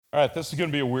All right, this is going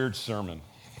to be a weird sermon.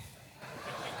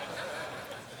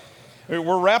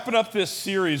 We're wrapping up this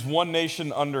series, One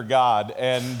Nation Under God,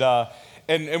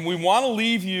 and we want to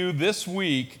leave you this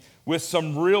week with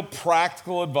some real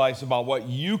practical advice about what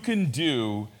you can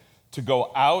do to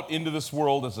go out into this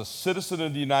world as a citizen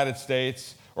of the United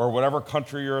States or whatever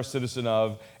country you're a citizen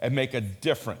of and make a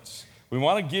difference. We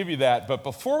want to give you that, but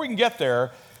before we can get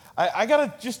there, I got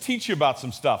to just teach you about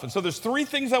some stuff. And so there's three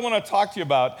things I want to talk to you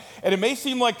about, and it may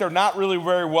seem like they're not really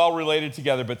very well related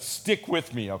together, but stick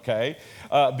with me, okay?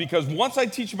 Because once I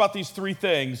teach you about these three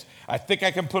things, I think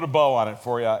I can put a bow on it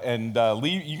for you, and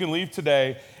you can leave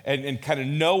today and kind of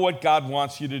know what God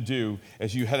wants you to do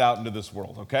as you head out into this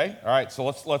world, okay? All right, so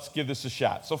let's give this a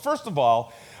shot. So first of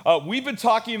all, we've been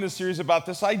talking in this series about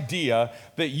this idea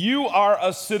that you are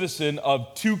a citizen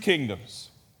of two kingdoms.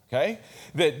 Okay?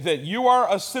 That you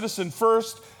are a citizen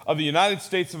first of the United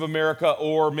States of America,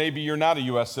 or maybe you're not a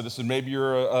U.S. citizen, maybe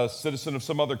you're a citizen of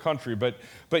some other country, but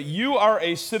you are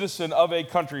a citizen of a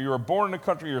country. You were born in a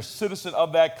country, you're a citizen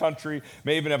of that country,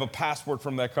 may even have a passport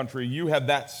from that country. You have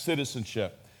that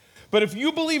citizenship. But if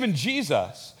you believe in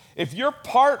Jesus, if you're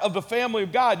part of the family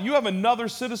of God, you have another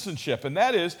citizenship, and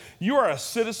that is you are a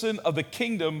citizen of the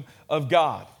kingdom of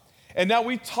God. And now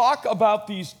we talk about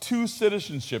these two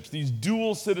citizenships, these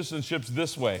dual citizenships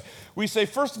this way. We say,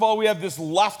 first of all, we have this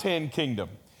left-hand kingdom,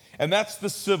 and that's the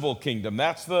civil kingdom.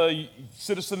 That's the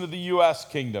citizen of the U.S.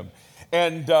 kingdom.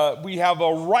 And we have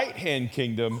a right-hand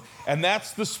kingdom, and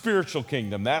that's the spiritual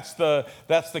kingdom. That's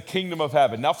the kingdom of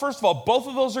heaven. Now, first of all, both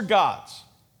of those are God's.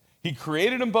 He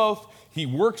created them both. He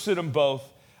works in them both.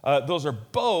 Those are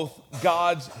both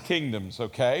God's kingdoms,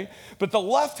 okay? But the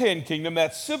left-hand kingdom,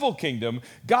 that civil kingdom,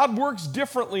 God works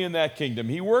differently in that kingdom.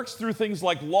 He works through things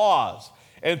like laws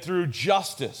and through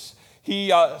justice.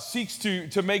 He seeks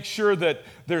to make sure that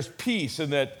there's peace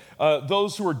and that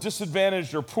those who are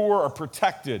disadvantaged or poor are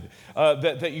protected,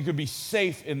 that you can be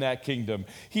safe in that kingdom.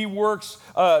 He works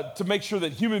to make sure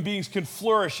that human beings can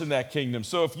flourish in that kingdom.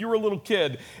 So if you were a little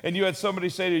kid and you had somebody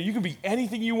say to you, you can be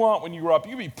anything you want when you grow up.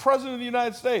 You can be president of the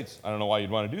United States. I don't know why you'd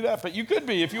want to do that, but you could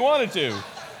be if you wanted to.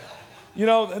 You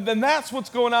know, and then that's what's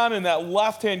going on in that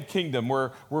left-hand kingdom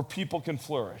where people can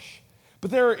flourish. But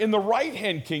there in the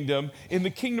right-hand kingdom, in the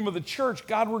kingdom of the church,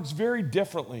 God works very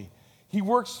differently. He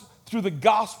works through the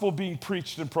gospel being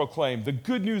preached and proclaimed, the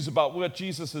good news about what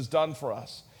Jesus has done for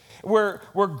us, where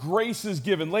grace is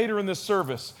given. Later in this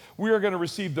service, we are going to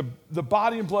receive the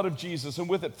body and blood of Jesus, and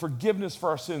with it, forgiveness for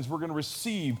our sins. We're going to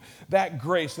receive that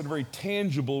grace in a very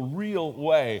tangible, real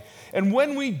way. And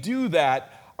when we do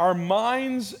that, our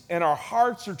minds and our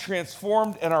hearts are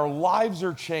transformed and our lives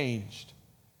are changed.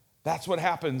 That's what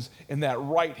happens in that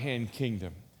right-hand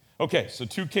kingdom. Okay, so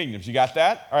two kingdoms. You got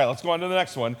that? All right, let's go on to the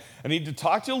next one. I need to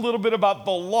talk to you a little bit about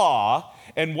the law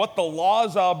and what the law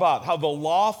is all about, how the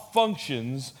law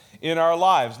functions in our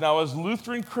lives. Now, as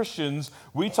Lutheran Christians,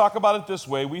 we talk about it this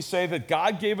way. We say that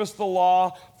God gave us the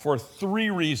law for three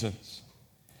reasons.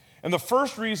 And the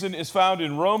first reason is found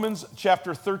in Romans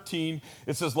chapter 13.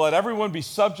 It says, "Let everyone be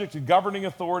subject to governing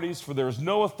authorities, for there is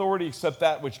no authority except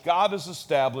that which God has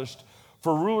established.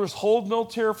 For rulers hold no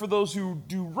terror for those who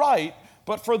do right,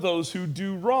 but for those who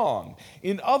do wrong."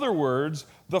 In other words,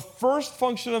 the first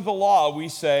function of the law, we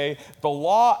say, the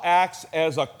law acts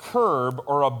as a curb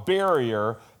or a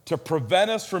barrier to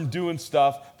prevent us from doing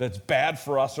stuff that's bad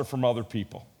for us or from other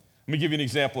people. Let me give you an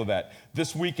example of that.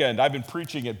 This weekend, I've been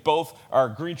preaching at both our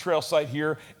Green Trail site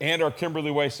here and our Kimberly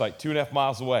Way site, 2.5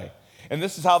 miles away. And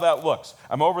this is how that looks.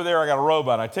 I'm over there, I got a robe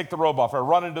on, I take the robe off, I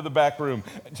run into the back room,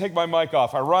 I take my mic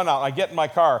off, I run out, I get in my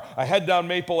car, I head down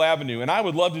Maple Avenue, and I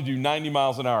would love to do 90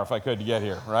 miles an hour if I could to get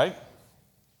here, right?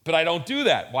 But I don't do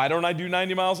that. Why don't I do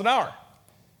 90 miles an hour?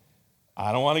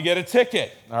 I don't want to get a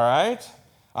ticket, all right?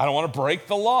 I don't want to break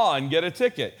the law and get a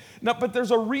ticket. No, but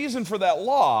there's a reason for that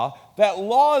law. That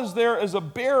law is there as a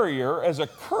barrier, as a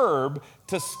curb,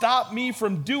 to stop me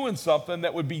from doing something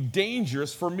that would be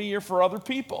dangerous for me or for other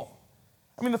people.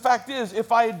 I mean, the fact is,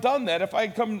 if I had done that, if I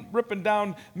had come ripping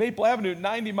down Maple Avenue at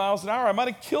 90 miles an hour, I might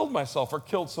have killed myself or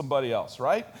killed somebody else,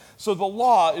 right? So the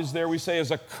law is there, we say, as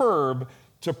a curb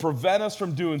to prevent us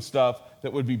from doing stuff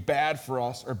that would be bad for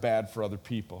us or bad for other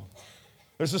people.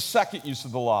 There's a second use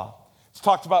of the law. It's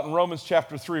talked about in Romans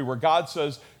chapter 3, where God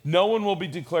says, no one will be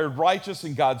declared righteous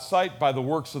in God's sight by the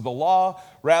works of the law.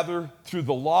 Rather, through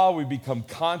the law, we become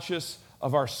conscious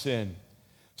of our sin.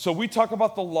 So we talk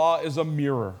about the law as a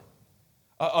mirror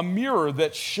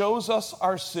that shows us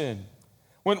our sin.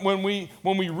 When we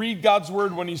read God's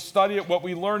word, when you study it, what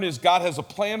we learn is God has a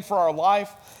plan for our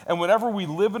life, and whenever we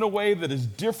live in a way that is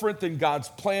different than God's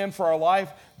plan for our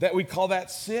life, that we call that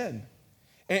sin.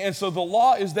 And so the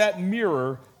law is that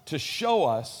mirror to show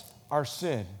us our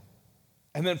sin.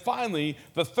 And then finally,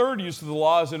 the third use of the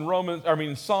law is in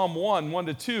Psalm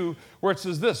 1:1-2, where it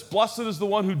says this: "Blessed is the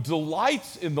one who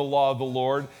delights in the law of the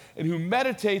Lord and who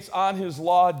meditates on his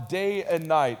law day and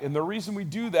night." And the reason we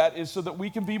do that is so that we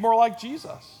can be more like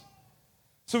Jesus.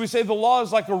 So we say the law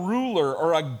is like a ruler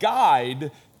or a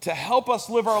guide to help us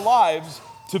live our lives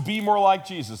to be more like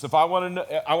Jesus. If I want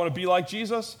to be like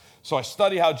Jesus, so I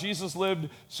study how Jesus lived,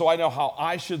 so I know how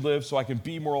I should live, so I can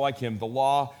be more like him. The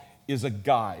law is a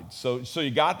guide. So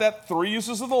you got that? 3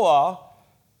 uses of the law: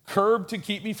 curb to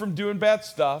keep me from doing bad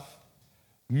stuff,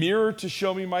 mirror to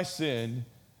show me my sin,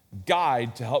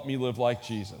 guide to help me live like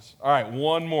Jesus. All right,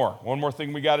 one more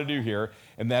thing we got to do here,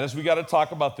 and that is we got to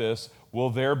talk about this. Will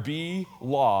there be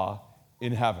law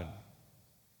in heaven?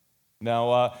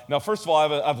 Now, first of all,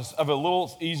 I have a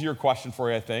little easier question for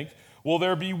you, I think. Will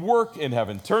there be work in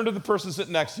heaven? Turn to the person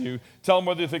sitting next to you. Tell them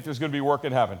whether you think there's going to be work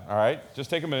in heaven, all right? Just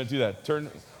take a minute, do that.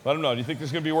 Let them know. Do you think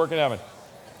there's going to be work in heaven?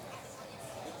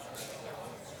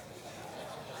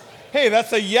 Hey,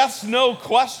 that's a yes-no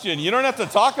question. You don't have to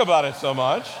talk about it so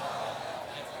much.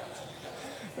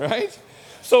 Right?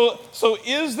 So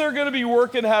is there going to be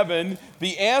work in heaven?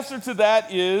 The answer to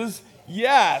that is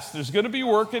yes, there's going to be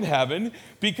work in heaven.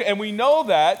 And we know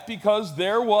that because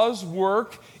there was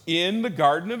work in the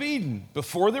Garden of Eden.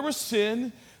 Before there was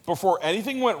sin, before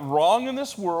anything went wrong in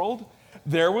this world,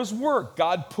 there was work.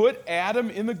 God put Adam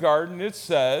in the garden, it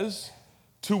says,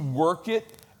 to work it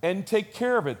and take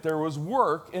care of it. There was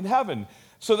work in heaven.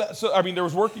 There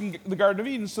was work in the Garden of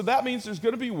Eden, so that means there's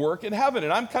going to be work in heaven,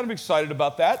 and I'm kind of excited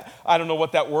about that. I don't know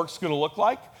what that work's going to look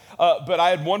like, but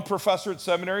I had one professor at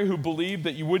seminary who believed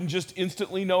that you wouldn't just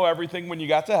instantly know everything when you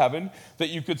got to heaven, that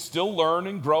you could still learn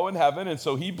and grow in heaven, and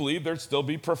so he believed there'd still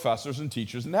be professors and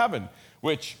teachers in heaven,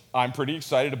 which I'm pretty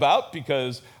excited about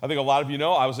because I think a lot of you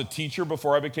know I was a teacher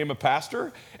before I became a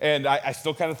pastor, and I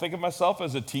still kind of think of myself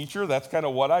as a teacher. That's kind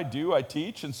of what I do. I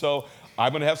teach, and so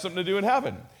I'm going to have something to do in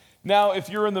heaven. Now, if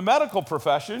you're in the medical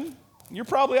profession, you're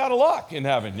probably out of luck in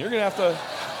heaven. You're going to have to,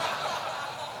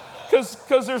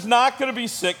 because there's not going to be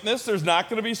sickness, there's not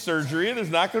going to be surgery,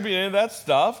 there's not going to be any of that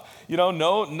stuff.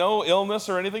 No illness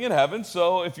or anything in heaven.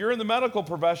 So if you're in the medical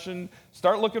profession,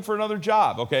 start looking for another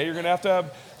job, okay? You're going to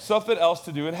have something else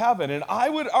to do in heaven. And I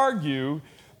would argue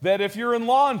that if you're in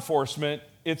law enforcement,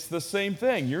 it's the same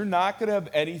thing. You're not going to have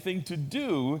anything to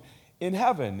do in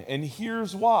heaven. And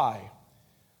here's why.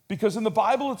 Because in the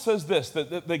Bible it says this,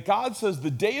 that God says the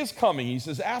day is coming. He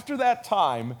says, after that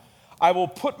time, I will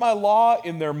put my law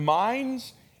in their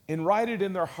minds and write it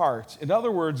in their hearts. In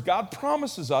other words, God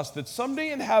promises us that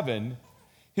someday in heaven,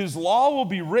 his law will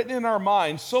be written in our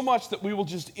minds so much that we will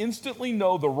just instantly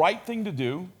know the right thing to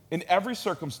do in every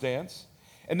circumstance.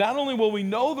 And not only will we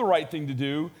know the right thing to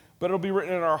do, but it'll be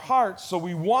written in our hearts so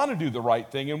we want to do the right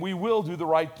thing and we will do the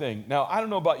right thing. Now, I don't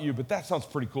know about you, but that sounds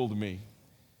pretty cool to me.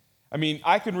 I mean,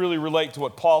 I can really relate to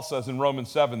what Paul says in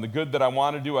Romans 7, the good that I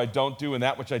want to do, I don't do, and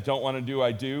that which I don't want to do,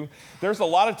 I do. There's a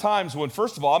lot of times when,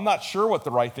 first of all, I'm not sure what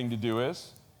the right thing to do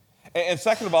is. And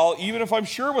second of all, even if I'm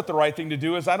sure what the right thing to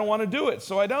do is, I don't want to do it,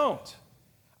 so I don't.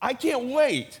 I can't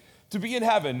wait to be in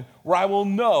heaven where I will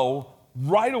know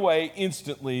right away,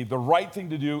 instantly, the right thing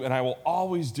to do, and I will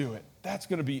always do it. That's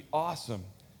going to be awesome.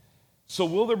 So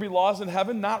will there be laws in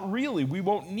heaven? Not really. We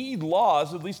won't need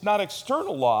laws, at least not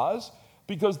external laws,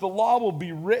 because the law will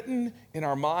be written in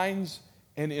our minds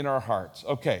and in our hearts.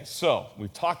 Okay, so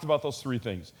we've talked about those 3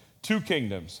 things. 2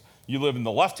 kingdoms. You live in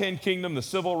the left-hand kingdom, the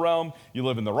civil realm. You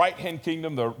live in the right-hand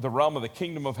kingdom, the realm of the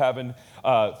kingdom of heaven.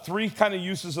 3 kind of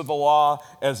uses of the law: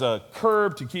 as a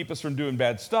curb to keep us from doing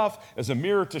bad stuff, as a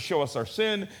mirror to show us our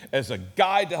sin, as a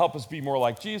guide to help us be more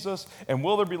like Jesus. And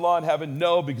will there be law in heaven?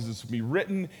 No, because it's going to be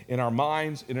written in our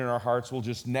minds and in our hearts. We'll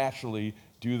just naturally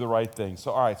do the right thing.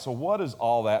 So, all right, so what does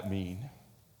all that mean?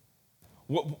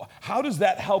 How does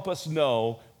that help us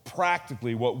know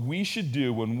practically what we should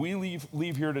do when we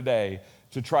leave here today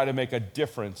to try to make a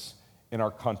difference in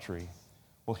our country?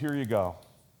 Well, here you go.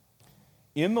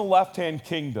 In the left-hand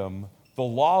kingdom, the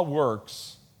law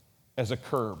works as a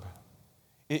curb.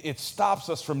 It stops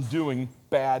us from doing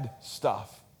bad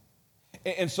stuff.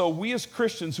 And so we as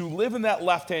Christians who live in that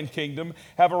left-hand kingdom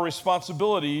have a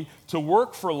responsibility to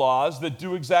work for laws that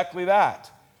do exactly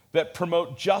that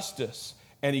promote justice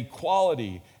and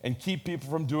equality and keep people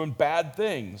from doing bad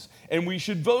things. And we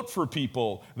should vote for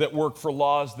people that work for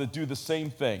laws that do the same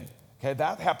thing. Okay,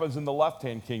 that happens in the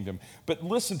left-hand kingdom. But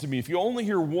listen to me, if you only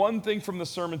hear one thing from the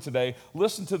sermon today,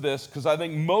 listen to this, because I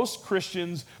think most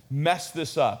Christians mess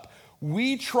this up.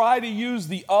 We try to use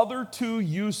the other 2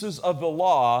 uses of the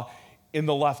law in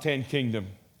the left-hand kingdom.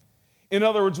 In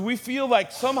other words, we feel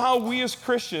like somehow we as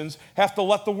Christians have to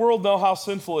let the world know how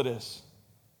sinful it is.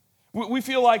 We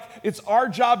feel like it's our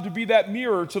job to be that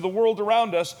mirror to the world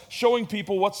around us, showing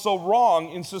people what's so wrong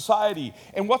in society.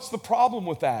 And what's the problem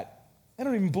with that? They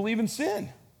don't even believe in sin.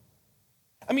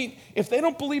 I mean, if they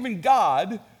don't believe in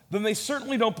God, then they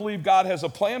certainly don't believe God has a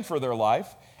plan for their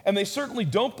life. And they certainly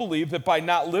don't believe that by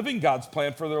not living God's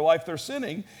plan for their life, they're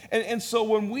sinning. And so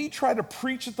when we try to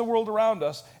preach at the world around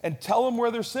us and tell them where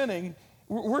they're sinning,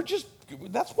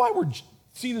 that's why we're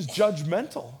seen as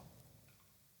judgmental.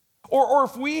 Or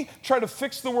if we try to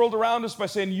fix the world around us by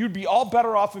saying, you'd be all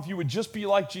better off if you would just be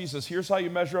like Jesus, here's how you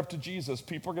measure up to Jesus,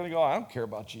 people are going to go, I don't care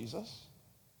about Jesus.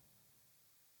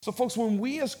 So folks, when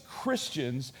we as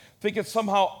Christians think it's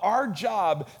somehow our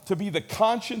job to be the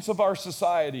conscience of our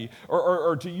society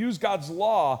or to use God's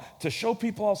law to show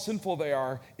people how sinful they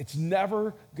are, it's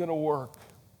never going to work.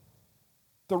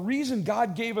 The reason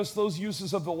God gave us those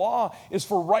uses of the law is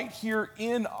for right here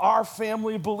in our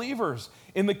family of believers,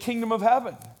 in the kingdom of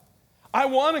heaven. I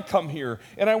want to come here,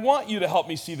 and I want you to help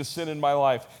me see the sin in my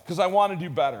life because I want to do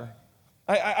better.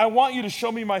 I want you to show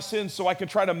me my sins so I can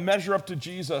try to measure up to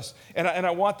Jesus, and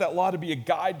I want that law to be a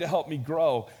guide to help me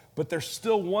grow. But there's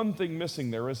still one thing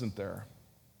missing there, isn't there?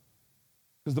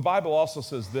 Because the Bible also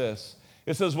says this.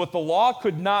 It says, what the law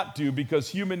could not do because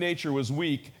human nature was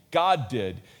weak, God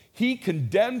did. He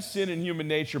condemned sin in human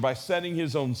nature by sending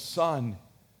his own Son,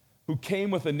 who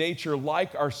came with a nature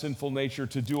like our sinful nature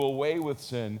to do away with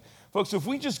sin. Folks, if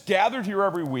we just gathered here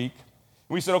every week,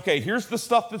 and we said, okay, here's the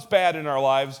stuff that's bad in our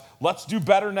lives, let's do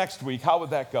better next week, how would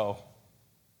that go?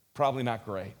 Probably not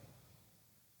great.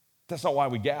 That's not why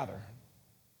we gather.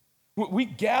 We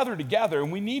gather together,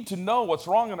 and we need to know what's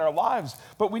wrong in our lives,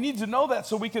 but we need to know that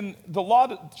so the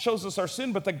law shows us our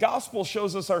sin, but the gospel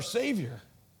shows us our Savior.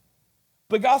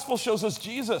 The gospel shows us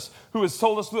Jesus, who has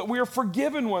told us that we are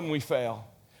forgiven when we fail.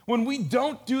 When we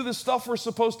don't do the stuff we're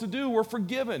supposed to do, we're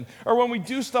forgiven. Or when we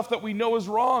do stuff that we know is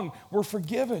wrong, we're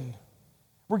forgiven.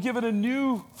 We're given a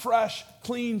new, fresh,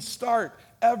 clean start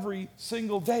every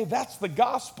single day. That's the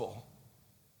gospel.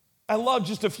 I love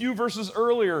just a few verses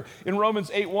earlier in Romans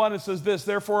 8:1, it says this,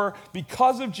 therefore,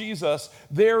 because of Jesus,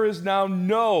 there is now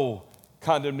no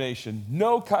condemnation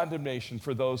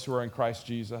for those who are in Christ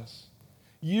Jesus.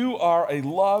 You are a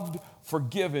loved,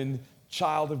 forgiven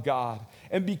child of God.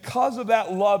 And because of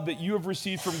that love that you have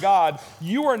received from God,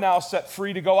 you are now set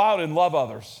free to go out and love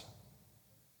others.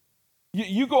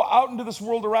 You go out into this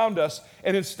world around us,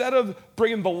 and instead of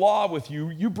bringing the law with you,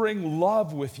 you bring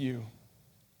love with you.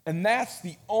 And that's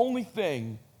the only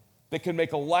thing that can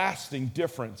make a lasting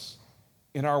difference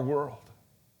in our world.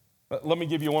 Let me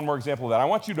give you one more example of that. I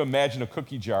want you to imagine a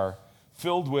cookie jar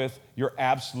filled with your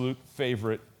absolute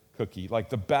favorite cookie, like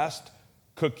the best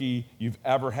cookie you've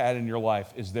ever had in your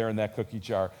life is there in that cookie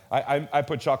jar. I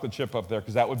put chocolate chip up there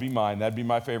because that would be mine. That'd be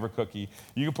my favorite cookie.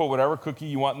 You can put whatever cookie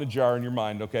you want in the jar in your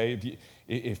mind, okay?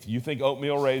 If you think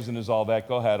oatmeal raisin is all that,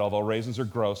 go ahead, although raisins are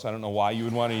gross. I don't know why you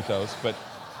would want to eat those, but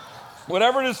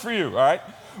whatever it is for you, all right?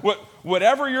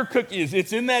 Whatever your cookie is,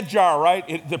 it's in that jar,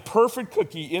 right? The perfect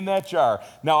cookie in that jar.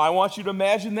 Now, I want you to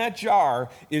imagine that jar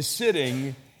is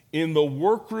sitting in the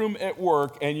workroom at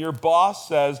work, and your boss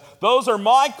says, those are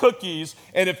my cookies,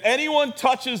 and if anyone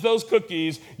touches those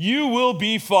cookies, you will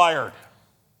be fired.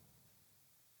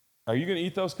 Are you going to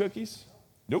eat those cookies?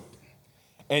 Nope.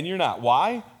 And you're not.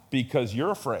 Why? Because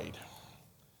you're afraid.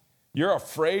 You're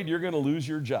afraid you're going to lose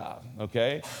your job,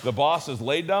 okay? The boss has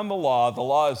laid down the law. The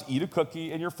law is eat a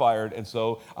cookie and you're fired, and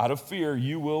so out of fear,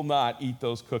 you will not eat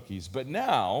those cookies. But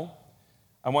now,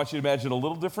 I want you to imagine a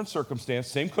little different circumstance.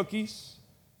 Same cookies,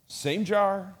 same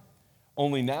jar,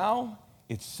 only now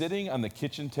it's sitting on the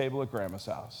kitchen table at Grandma's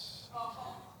house.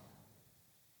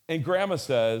 And Grandma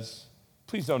says,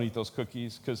 please don't eat those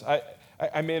cookies because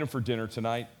I made them for dinner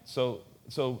tonight. So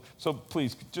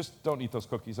please, just don't eat those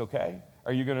cookies, okay?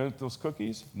 Are you going to eat those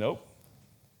cookies? Nope.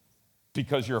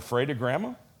 Because you're afraid of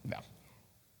Grandma? No.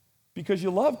 Because you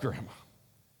love Grandma.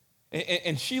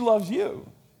 And she loves you.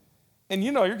 And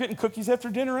you know you're getting cookies after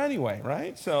dinner anyway,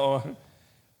 right? So,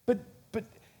 but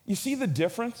you see the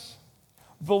difference?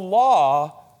 The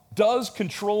law does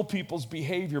control people's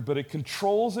behavior, but it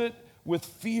controls it with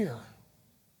fear.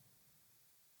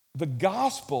 The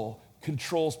gospel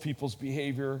controls people's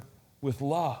behavior with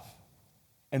love.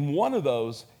 And one of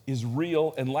those is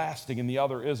real and lasting, and the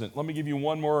other isn't. Let me give you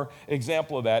one more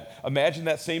example of that. Imagine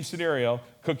that same scenario,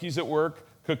 cookies at work,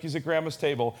 cookies at Grandma's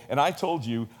table, and I told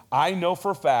you, I know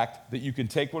for a fact that you can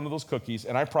take one of those cookies,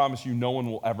 and I promise you no one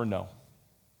will ever know.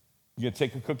 You gonna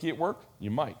take a cookie at work?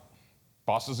 You might.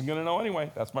 Boss isn't gonna know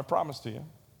anyway. That's my promise to you.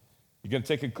 You gonna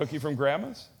take a cookie from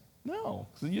Grandma's? No,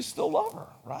 because you still love her,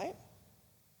 right?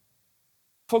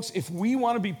 Folks, if we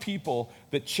want to be people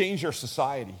that change our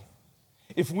society,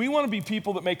 if we want to be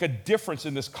people that make a difference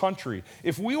in this country,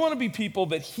 if we want to be people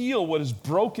that heal what is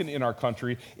broken in our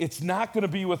country, it's not going to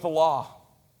be with the law.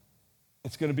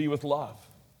 It's going to be with love.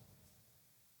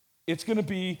 It's going to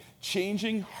be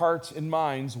changing hearts and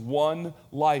minds one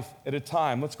life at a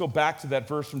time. Let's go back to that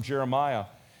verse from Jeremiah.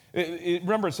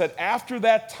 Remember, it said, after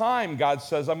that time, God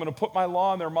says, I'm going to put my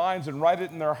law in their minds and write it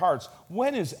in their hearts.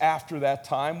 When is after that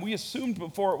time? We assumed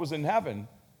before it was in heaven.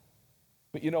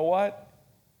 But you know what?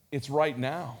 It's right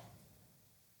now.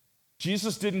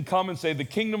 Jesus didn't come and say, the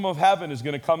kingdom of heaven is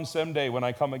going to come someday when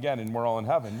I come again and we're all in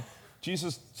heaven.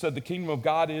 Jesus said the kingdom of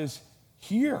God is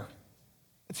here.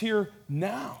 It's here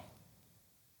now.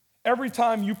 Every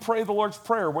time you pray the Lord's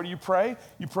Prayer, what do you pray?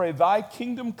 You pray, thy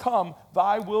kingdom come,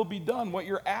 thy will be done. What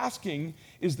you're asking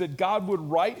is that God would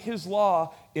write his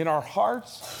law in our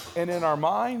hearts and in our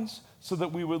minds so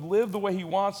that we would live the way he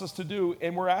wants us to do,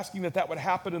 and we're asking that that would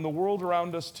happen in the world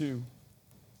around us too.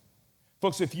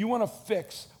 Folks, if you want to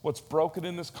fix what's broken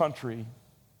in this country,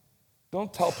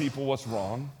 don't tell people what's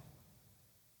wrong.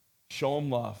 Show them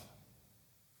love.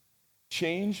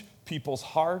 Change people's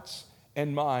hearts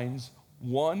and minds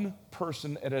one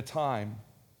person at a time.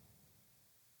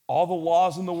 All the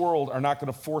laws in the world are not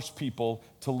going to force people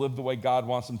to live the way God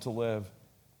wants them to live.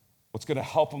 What's going to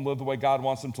help them live the way God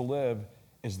wants them to live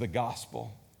is the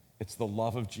gospel. It's the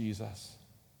love of Jesus.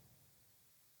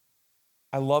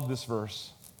 I love this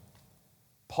verse.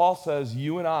 Paul says,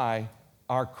 you and I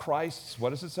are Christ's,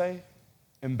 what does it say?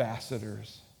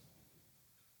 Ambassadors.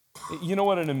 You know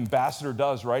what an ambassador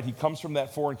does, right? He comes from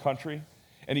that foreign country,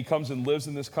 and he comes and lives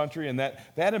in this country, and that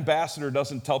ambassador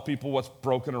doesn't tell people what's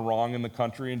broken or wrong in the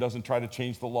country and doesn't try to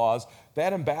change the laws.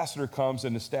 That ambassador comes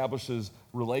and establishes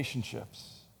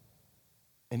relationships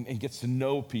and gets to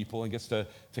know people and gets to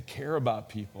care about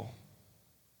people.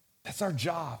 That's our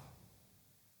job.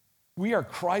 We are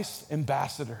Christ's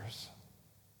ambassadors.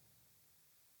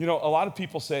 You know, a lot of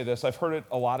people say this. I've heard it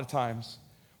a lot of times,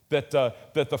 that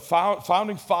the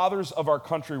founding fathers of our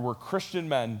country were Christian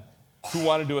men who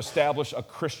wanted to establish a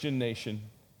Christian nation.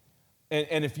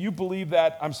 And if you believe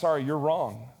that, I'm sorry, you're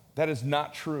wrong. That is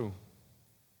not true.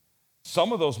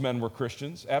 Some of those men were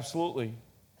Christians, absolutely.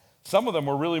 Some of them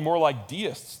were really more like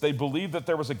deists. They believed that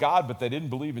there was a God, but they didn't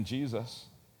believe in Jesus.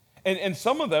 And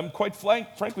some of them, quite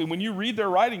frankly, when you read their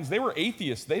writings, they were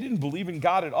atheists. They didn't believe in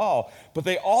God at all. But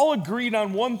they all agreed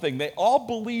on one thing. They all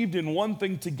believed in one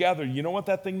thing together. You know what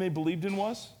that thing they believed in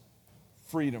was?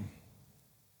 Freedom.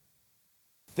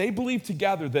 They believed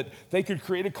together that they could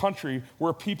create a country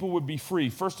where people would be free,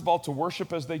 first of all, to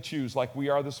worship as they choose, like we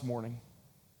are this morning.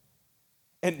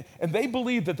 And they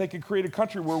believed that they could create a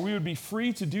country where we would be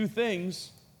free to do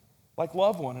things like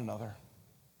love one another,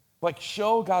 like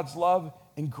show God's love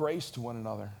and grace to one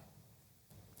another.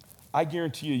 I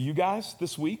guarantee you guys,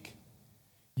 this week,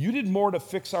 you did more to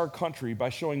fix our country by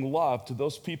showing love to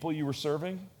those people you were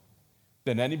serving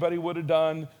than anybody would have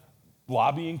done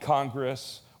lobbying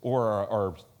Congress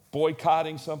or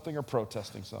boycotting something or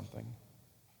protesting something.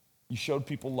 You showed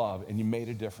people love and you made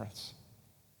a difference.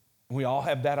 And we all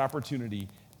have that opportunity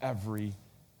every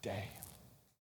day.